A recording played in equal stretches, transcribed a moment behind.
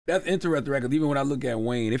That's interesting, because even when I look at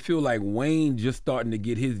Wayne, it feels like Wayne just starting to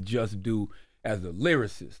get his just due as a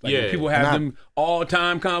lyricist. Like when people have them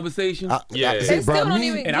all-time conversations. They still don't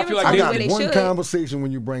even and I feel like like I got one conversation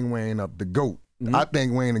when you bring Wayne up, the GOAT. I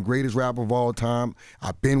think Wayne the greatest rapper of all time.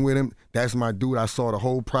 I've been with him. That's my dude. I saw the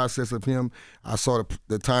whole process of him. I saw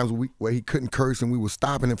the times where he couldn't curse and we were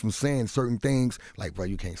stopping him from saying certain things. Like, bro,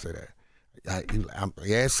 you can't say that.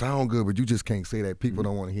 Yeah, it sound good, but you just can't say that. People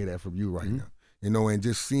don't want to hear that from you right now. You know, and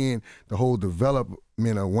just seeing the whole development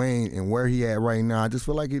of Wayne and where he at right now, I just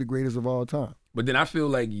feel like he's the greatest of all time. But then I feel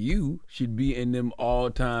like you should be in them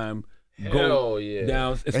all-time Hell yeah.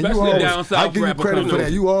 down, especially down south. I give you credit for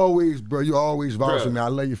that. You always, bro, you always vouch for me. I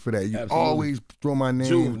love you for that. You always throw my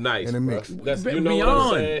name in the mix. That's, you know what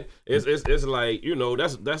I'm saying? It's like, you know,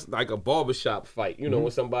 that's like a barbershop fight. You know,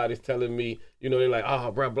 when somebody's telling me, you know, they're like,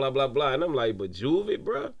 oh, blah, blah, blah, blah. And I'm like, but Juve,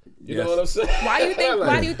 bro? You know what I'm saying? Why do you think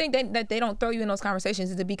why do you think that they don't throw you in those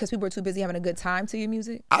conversations? Is it because people are too busy having a good time to your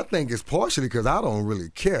music? I think it's partially because I don't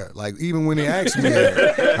really care. Like, even when they ask me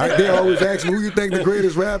that, they always ask me, who you think the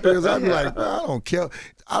greatest rapper is? I be like, bro, I don't care.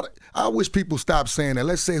 I wish people stop saying that.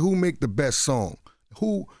 Let's say who make the best song.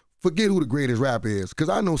 Forget who the greatest rapper is, because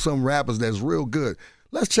I know some rappers that's real good.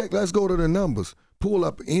 Let's go to the numbers. Pull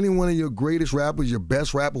up any one of your greatest rappers, your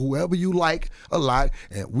best rapper, whoever you like a lot,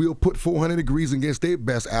 and we'll put 400 Degrees against their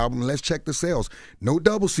best album, and let's check the sales. No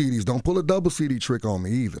double CDs. Don't pull a double CD trick on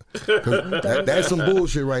me either. Because that's some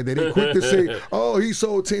bullshit right there. They quick to say, oh, he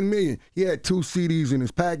sold 10 million. He had 2 CDs in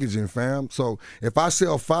his packaging, fam. So if I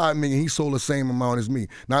sell 5 million, he sold the same amount as me.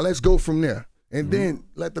 Now let's go from there. And then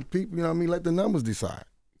let the people, you know what I mean, let the numbers decide.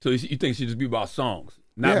 So you think it should just be about songs,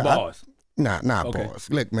 not bars? Not bars.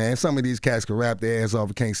 Look, man, some of these cats can rap their ass off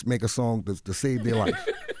and can't make a song to save their life.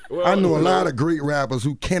 Well, I know a lot of great rappers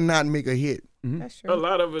who cannot make a hit. That's true. A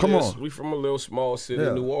lot of it is we from a little small city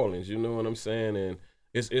in New Orleans, you know what I'm saying? And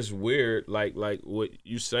it's weird, like what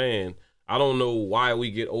you saying. I don't know why we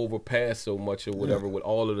get overpassed so much or whatever with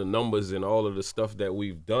all of the numbers and all of the stuff that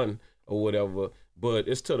we've done or whatever. But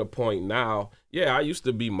it's to the point now. Yeah, I used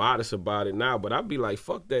to be modest about it now, but I'd be like,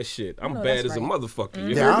 fuck that shit. I'm bad as a motherfucker.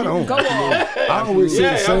 You I don't. Go on. I always say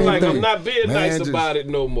the same I'm like, thing. I'm not being nice about it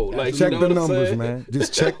no more. Like, check you know the what I'm numbers, saying? man.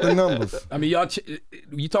 Just check the numbers. I mean,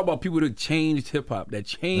 you talk about people that changed hip-hop, that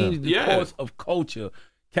changed the course of culture.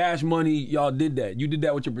 Cash Money, y'all did that. You did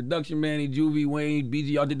that with your production, Manny, Juvie, Wayne,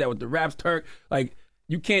 BG. Y'all did that with the Raps Turk. Like,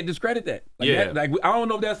 you can't discredit that. Like, I don't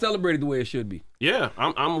know if that's celebrated the way it should be. Yeah,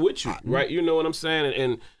 I'm with you, right? You know what I'm saying?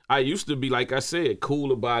 And I used to be, like I said,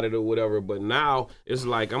 cool about it or whatever, but now it's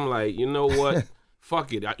like, I'm like, you know what?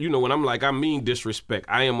 Fuck it. You know, when I'm like, I mean disrespect.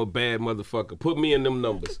 I am a bad motherfucker. Put me in them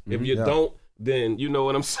numbers. If you don't, then you know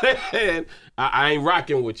what I'm saying? I ain't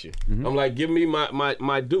rocking with you. I'm like, give me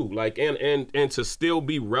my due. Like, and to still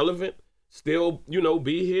be relevant, still, you know,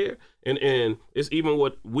 be here. And it's even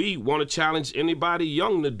what we want to challenge anybody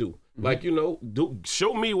young to do. Like, you know,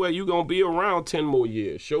 show me where you're going to be around 10 more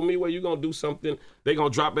years. Show me where you're going to do something. They're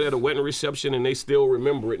going to drop it at a wedding reception and they still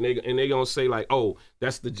remember it. And they going to say like, oh,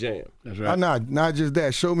 that's the jam. That's right. Not just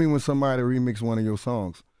that. Show me when somebody remix one of your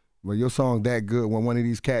songs. Well, your song that good when one of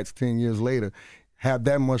these cats 10 years later have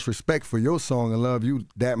that much respect for your song and love you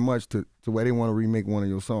that much to where they want to remake one of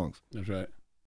your songs. That's right.